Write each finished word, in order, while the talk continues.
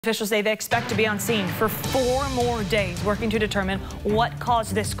Officials say they expect to be on scene for 4 more days, working to determine what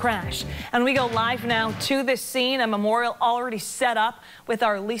caused this crash. And we go live now to this scene, a memorial already set up with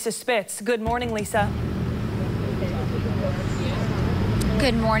our Lisa Spitz. Good morning, Lisa.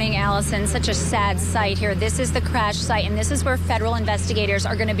 Good morning, Allison. Such a sad sight here. This is the crash site, and this is where federal investigators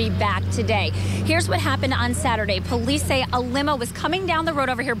are going to be back today. Here's what happened on Saturday. Police say a limo was coming down the road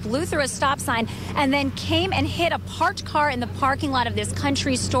over here, blew through a stop sign, and then came and hit a parked car in the parking lot of this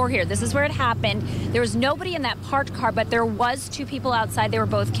country store here. This is where it happened. There was nobody in that parked car, but there was 2 people outside. They were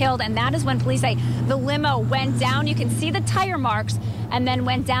both killed, and that is when police say the limo went down. You can see the tire marks, and then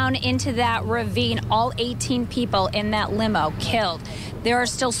went down into that ravine. All 18 people in that limo killed. There are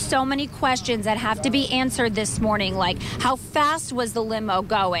still so many questions that have to be answered this morning, like how fast was the limo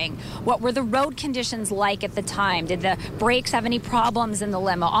going? What were the road conditions like at the time? Did the brakes have any problems in the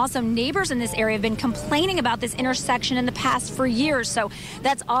limo? Also, neighbors in this area have been complaining about this intersection in the past for years, so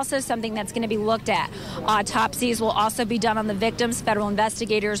that's also something that's going to be looked at. Autopsies will also be done on the victims. Federal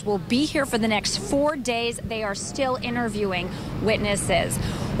investigators will be here for the next 4 days. They are still interviewing witnesses.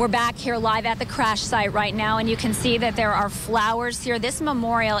 We're back here live at the crash site right now, and you can see that there are flowers here. This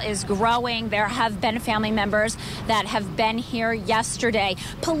memorial is growing. There have been family members that have been here yesterday.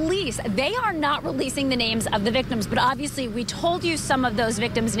 Police, they are not releasing the names of the victims, but obviously we told you some of those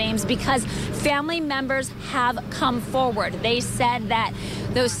victims' names because family members have come forward. They said that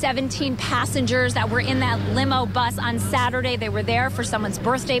those 17 passengers that were in that limo bus on Saturday, they were there for someone's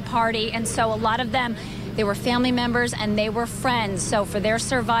birthday party, and so a lot of them, they were family members and they were friends. So for their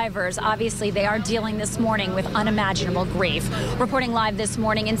survivors, obviously they are dealing this morning with unimaginable grief. Reporting live this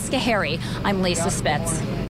morning in Schoarie, I'm Lisa Spitz.